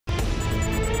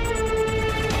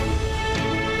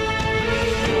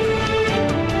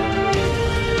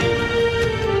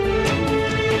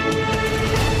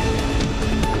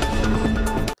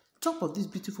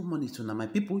morning to my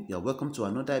people. You are welcome to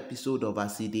another episode of our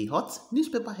CD Hot.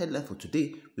 Newspaper headline for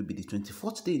today will be the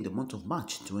 24th day in the month of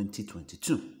March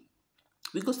 2022.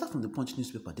 We go start from the Punch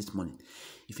newspaper this morning.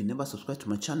 If you never subscribe to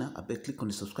my channel, I beg click on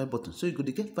the subscribe button so you go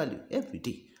to get value every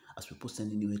day as we post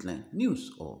any new headline,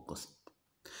 news or gossip.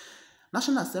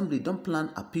 National Assembly don't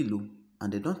plan appeal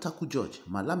and they don't tackle Judge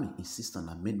Malami insist on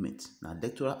amendment. Now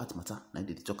electoral at matter now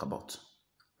they talk about.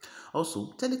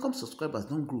 Also, telecom subscribers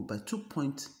don't grow by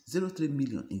 2.03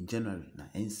 million in January. Now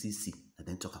NCC, and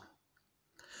then talk.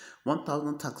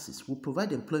 1,000 taxis will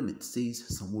provide employment,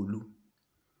 says Sanwo-Olu.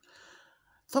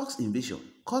 Fox invasion.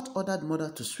 Court ordered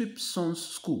mother to sweep son's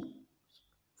school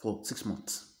for 6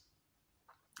 months.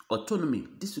 Autonomy.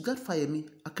 Disregard Fayemi.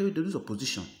 Akeredolu's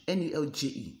opposition.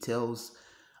 NULJE tells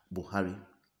Buhari.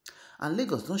 And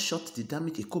Lagos don't shut the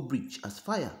damaged Eco Bridge as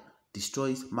fire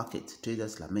destroys market.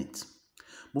 Traders lament.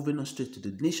 Moving on straight to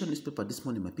the Nation newspaper this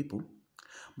morning, my people.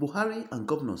 Buhari and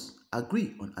governors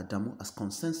agree on Adamu as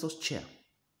consensus chair.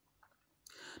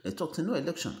 They talk to no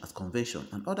election as convention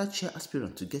and other chair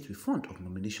aspirant to get refund of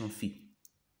nomination fee.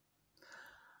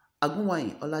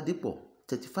 Agunwayin Oladipo,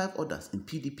 35 others in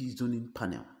PDP zoning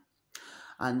panel.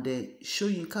 And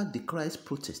Soyinka decries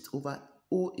protest over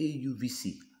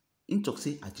OAUVC. In talk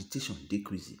say agitation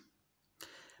decreasing.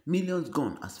 Millions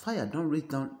gone as fire don't raise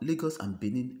down Lagos and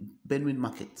Benue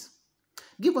market.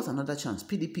 Give us another chance,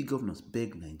 PDP governors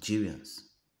beg Nigerians.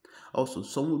 Also,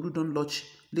 Sanwo-Olu don't launch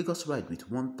Lagos ride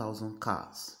with 1,000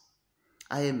 cars.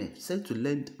 IMF said to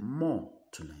lend more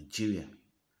to Nigeria.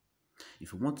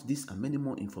 If you want this and many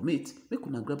more information, make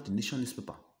una grab the Nation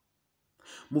newspaper.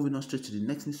 Moving on straight to the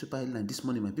next newspaper headline this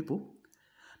morning, my people.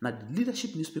 Now the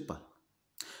Leadership newspaper.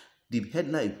 The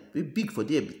headline very big for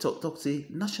there talk say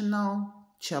National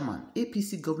Chairman,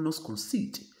 APC governors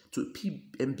concede to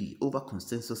PMB over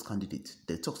consensus candidate.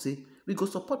 They talk say, we go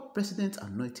support president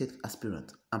anointed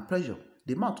aspirant and pressure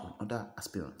the mount on other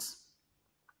aspirants.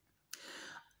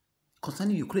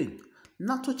 Concerning Ukraine,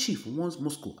 NATO chief warns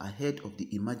Moscow ahead of the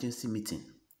emergency meeting.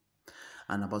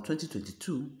 And about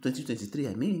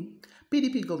 2023,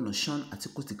 PDP governor Sean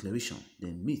Atiku's declaration,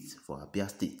 then meet for Abia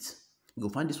State. You go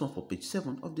find this one for page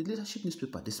 7 of the Leadership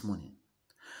newspaper this morning.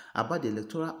 About the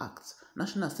Electoral Act,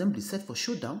 National Assembly set for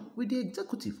showdown with the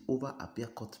executive over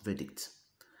Abia Court verdict.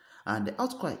 And the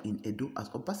outcry in Edo as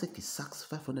Obaseki sacks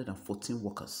 514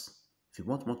 workers. If you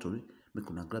want more to read, make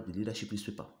una grab the Leadership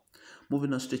newspaper.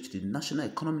 Moving on straight to the National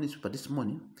Economy newspaper this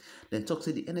morning, then talk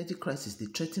say the energy crisis they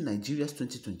threaten Nigeria's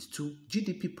 2022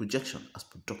 GDP projection as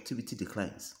productivity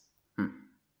declines.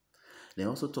 They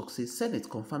also talk say Senate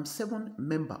confirms 7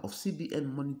 members of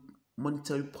CBN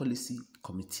Monetary Policy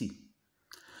Committee.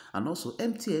 And also,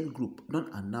 MTN Group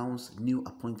don't announce new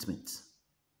appointments.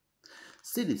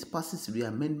 Senate passes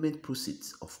re-amendment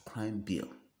proceeds of crime bill.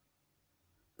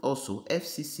 Also,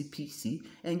 FCCPC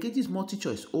engages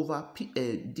multi-choice over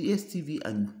DSTV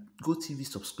and GoTV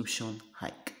subscription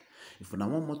hike. If you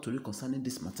want more to read concerning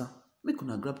this matter, make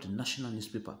una grab the National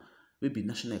newspaper, maybe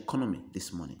National Economy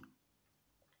this morning.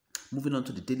 Moving on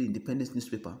to the Daily Independence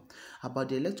newspaper, about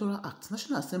the Electoral Act,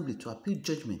 National Assembly to appeal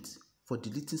judgment for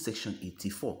deleting Section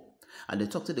 84. And they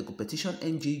talk to the competition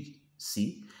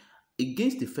NJC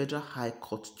against the Federal High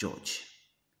Court judge.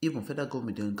 Even federal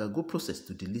government they go process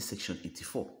to delete Section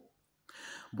 84.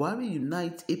 Buhari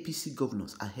unites APC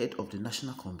governors ahead of the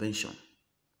National Convention.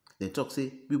 They talk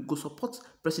say we go support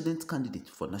president candidate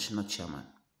for national chairman.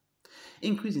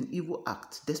 Increase in Evil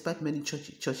Act despite many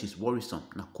churches worrisome.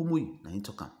 Na Kumuyi na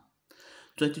Intokam.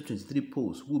 2023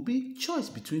 polls will be choice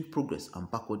between progress and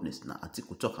backwardness. Na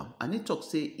Atiku Tokam. And they talk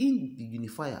say in the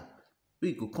unifier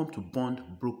we go come to bond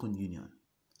broken union.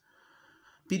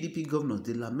 PDP governors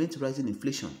they lament rising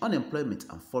inflation, unemployment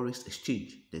and forex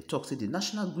exchange. They talk say the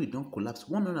national grid don't collapse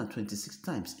 126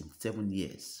 times in 7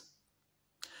 years.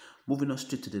 Moving on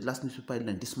straight to the last newspaper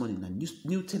headline this morning, a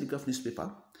New Telegraph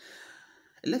newspaper.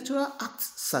 Electoral Act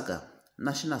saga.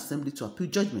 National Assembly to appeal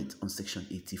judgment on Section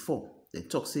 84. They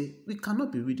talk say we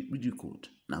cannot be ridiculed.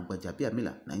 Na Gbajabiamila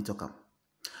Miller na Intokam.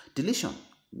 Deletion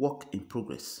work in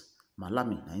progress.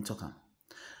 Malami na Intokam.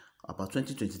 About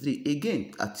 2023,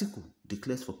 again, Atiku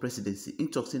declares for presidency. In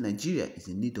talk say Nigeria is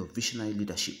in need of visionary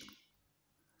leadership.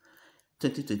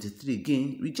 2023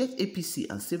 again, reject APC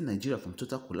and save Nigeria from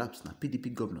total collapse. Na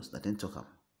PDP governors that then talk.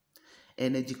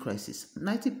 Energy crisis,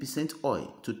 90%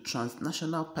 oil to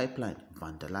transnational pipeline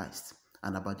vandalized.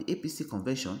 And about the APC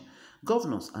convention,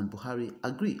 governors and Buhari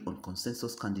agree on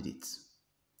consensus candidates.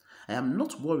 I am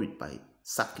not worried by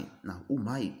sacking. Now,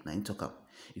 Umai, na him talk am.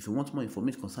 If you want more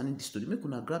information concerning this story, make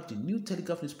una grab the New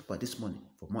Telegraph newspaper this morning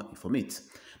for more information.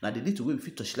 Now, the little way we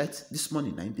fit touchlight this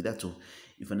morning, na him be that.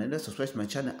 If you never subscribe to my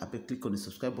channel, I beg click on the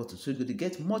subscribe button so you go to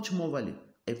get much more value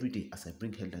every day as I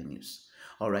bring headline news.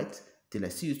 Alright, till I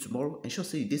see you tomorrow, ensure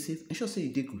say you dey safe, ensure say you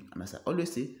dey good, and as I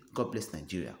always say, God bless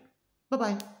Nigeria. Bye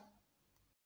bye.